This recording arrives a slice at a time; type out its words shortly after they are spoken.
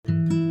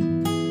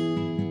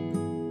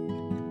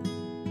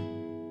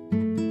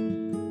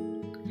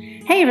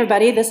Hey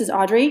everybody, this is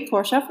Audrey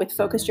Korshoff with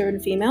Focus Driven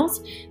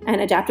Females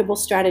and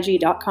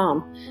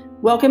AdaptableStrategy.com.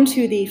 Welcome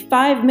to the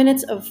 5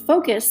 Minutes of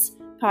Focus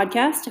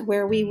podcast,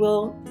 where we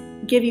will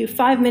give you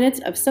 5 minutes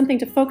of something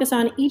to focus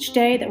on each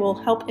day that will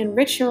help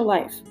enrich your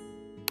life.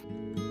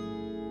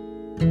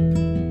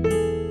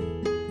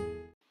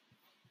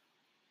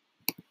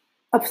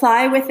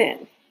 Apply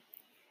within.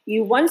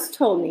 You once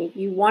told me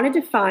you wanted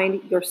to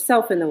find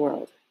yourself in the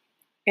world,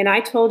 and I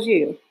told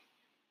you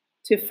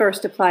to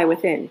first apply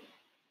within,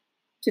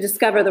 to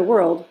discover the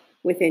world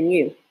within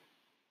you.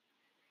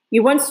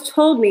 You once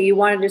told me you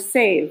wanted to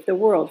save the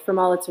world from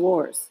all its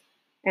wars,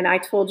 and I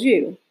told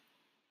you,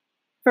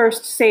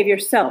 first save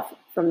yourself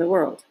from the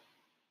world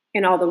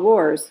and all the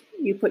wars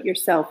you put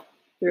yourself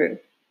through.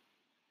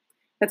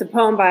 That's a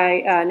poem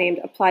named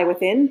Apply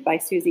Within by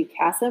Susie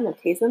Kassem, or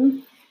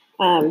Kassem,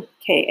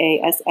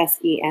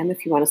 Kassem,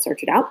 if you want to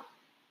search it out.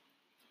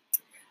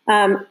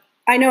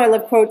 I know I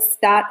love quotes.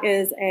 That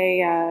is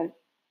a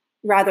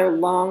rather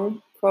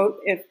long quote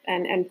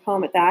and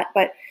poem at that,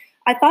 but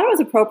I thought it was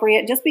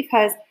appropriate just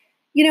because,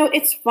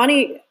 it's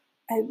funny.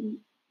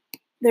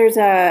 There's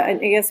I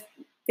guess,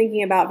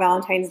 thinking about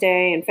Valentine's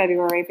Day and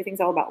February, everything's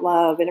all about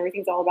love and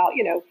everything's all about,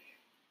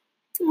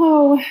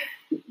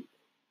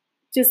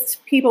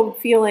 just people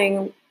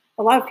feeling,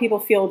 a lot of people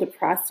feel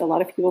depressed. A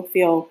lot of people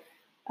feel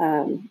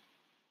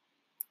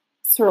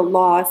sort of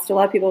lost. A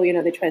lot of people,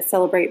 they try to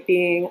celebrate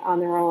being on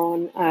their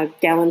own,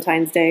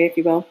 Galentine's Day, if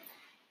you will.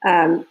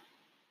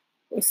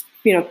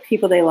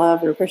 People they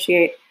love or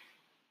appreciate.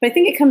 But I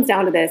think it comes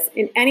down to this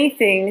in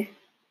anything,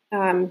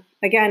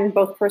 again,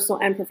 both personal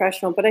and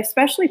professional, but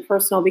especially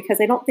personal, because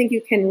I don't think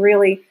you can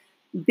really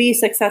be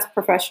successful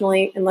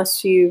professionally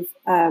unless you've,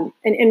 and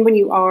when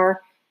you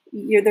are,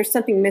 there's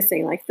something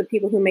missing. Like the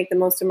people who make the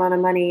most amount of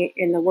money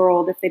in the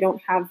world, if they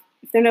don't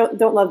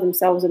love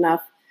themselves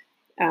enough,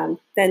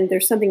 then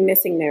there's something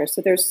missing there. So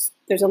there's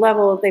a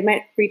level, they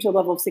might reach a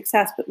level of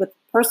success, but with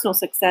personal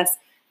success,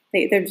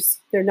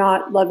 they're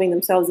not loving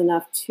themselves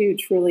enough to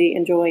truly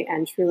enjoy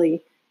and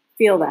truly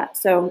feel that.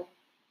 So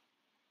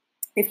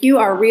if you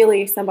are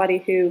really somebody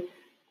who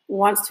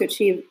wants to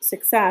achieve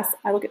success,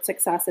 I look at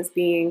success as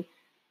being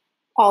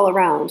all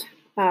around.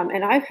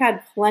 And I've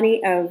had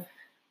plenty of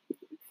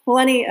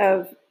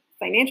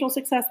financial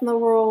success in the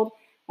world.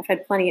 I've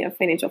had plenty of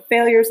financial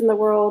failures in the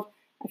world.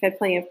 I've had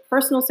plenty of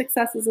personal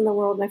successes in the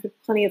world, and I've had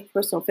plenty of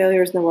personal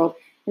failures in the world.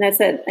 And I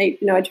said, I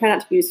try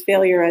not to use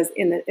failure as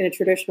in a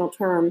traditional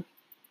term,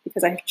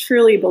 because I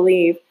truly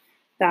believe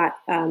that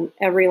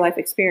every life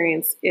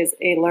experience is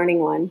a learning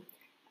one.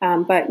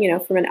 But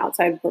from an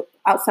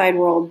outside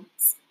world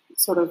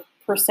sort of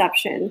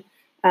perception,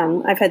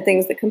 I've had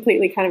things that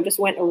completely kind of just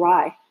went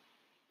awry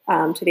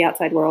to the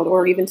outside world,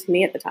 or even to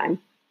me at the time.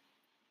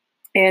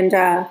 And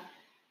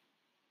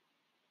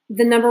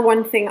the number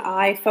one thing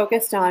I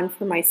focused on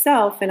for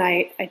myself, and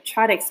I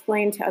try to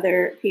explain to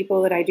other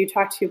people that I do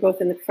talk to,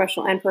 both in the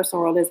professional and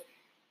personal world, is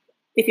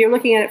if you're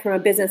looking at it from a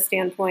business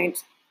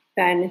standpoint,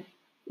 then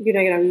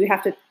you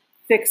have to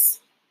fix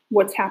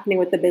what's happening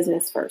with the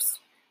business first.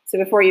 So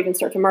before you even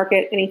start to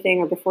market anything,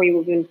 or before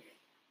you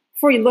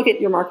look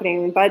at your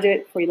marketing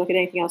budget, before you look at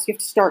anything else, you have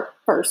to start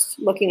first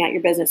looking at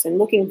your business and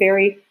take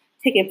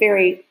a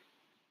very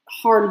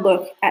hard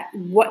look at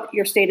what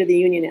your state of the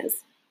union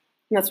is.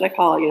 And that's what I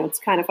call it. It's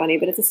kind of funny,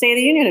 but it's a State of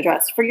the Union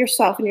address for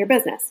yourself and your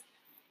business.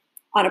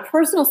 On a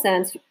personal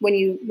sense, when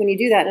you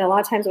do that, and a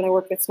lot of times when I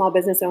work with small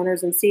business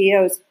owners and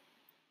CEOs,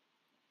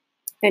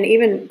 and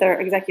even their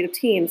executive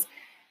teams,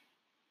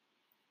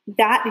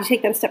 that you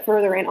take that a step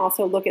further and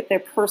also look at their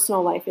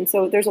personal life. And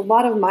so there's a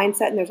lot of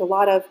mindset, and there's a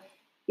lot of,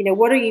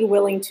 what are you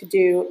willing to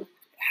do?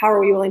 How are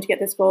we willing to get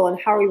this goal? And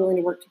how are we willing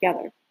to work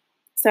together?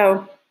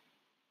 So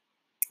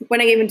when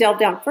I even delve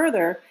down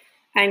further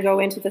and go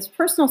into this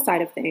personal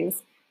side of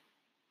things,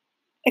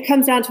 it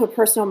comes down to a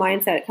personal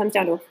mindset. It comes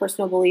down to a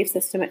personal belief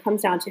system. It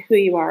comes down to who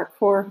you are,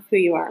 core who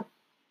you are.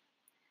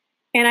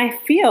 And I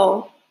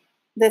feel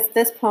that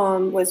this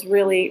poem was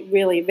really,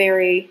 really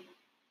very,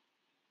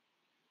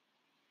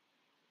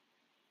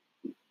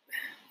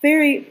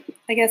 very,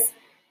 I guess,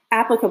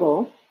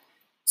 applicable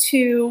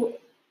to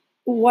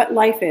what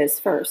life is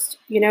first.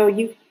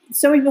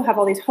 So many people have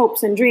all these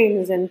hopes and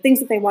dreams and things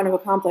that they want to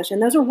accomplish,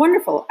 and those are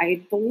wonderful.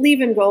 I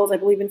believe in goals. I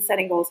believe in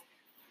setting goals.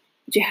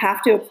 But you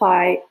have to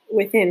apply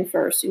within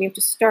first, and you have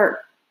to start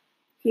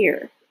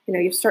here.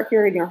 You start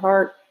here in your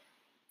heart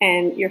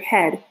and your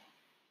head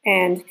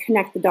and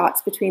connect the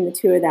dots between the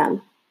two of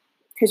them,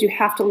 because you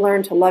have to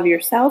learn to love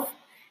yourself,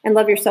 and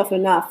love yourself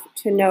enough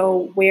to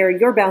know where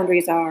your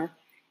boundaries are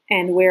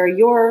and where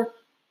your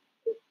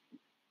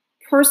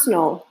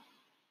personal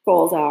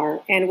goals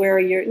are, and where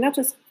your, not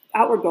just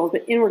outward goals,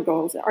 but inward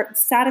goals are,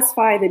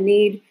 satisfy the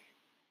need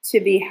to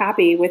be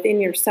happy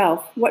within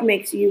yourself. What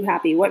makes you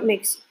happy? What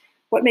makes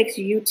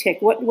you tick?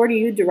 Where do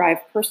you derive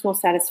personal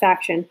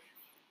satisfaction?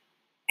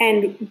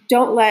 And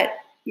don't let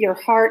your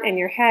heart and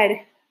your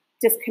head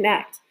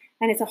disconnect.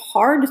 And it's a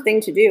hard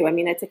thing to do. I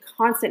mean, it's a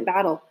constant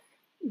battle.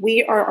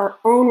 We are our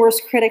own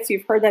worst critics.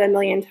 You've heard that a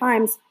million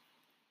times.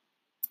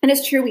 And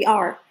it's true, we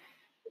are.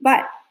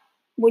 But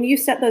when you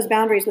set those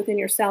boundaries within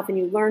yourself and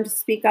you learn to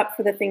speak up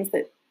for the things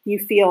that you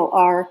feel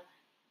are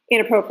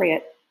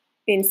inappropriate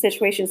in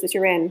situations that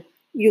you're in,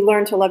 you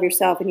learn to love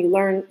yourself,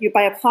 and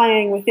by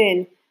applying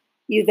within,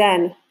 you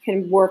then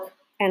can work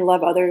and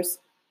love others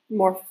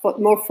more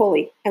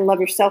fully, and love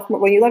yourself more.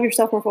 When you love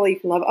yourself more fully, you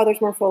can love others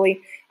more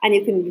fully, and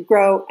you can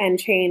grow and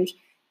change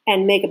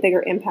and make a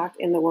bigger impact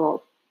in the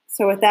world.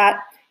 So with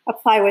that,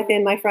 apply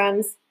within, my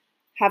friends.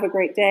 Have a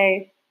great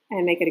day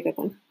and make it a good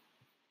one.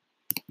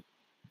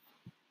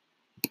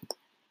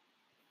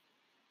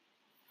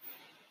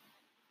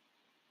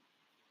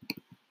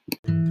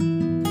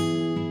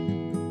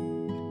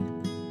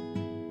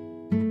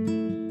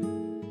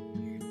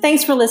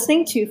 Thanks for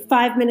listening to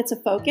 5 Minutes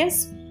of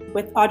Focus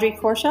with Audrey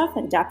Korshoff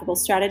and Adaptable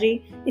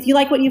Strategy. If you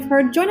like what you've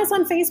heard, join us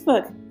on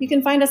Facebook. You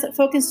can find us at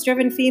Focus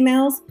Driven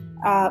Females,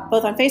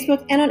 both on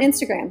Facebook and on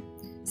Instagram.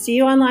 See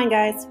you online,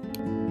 guys.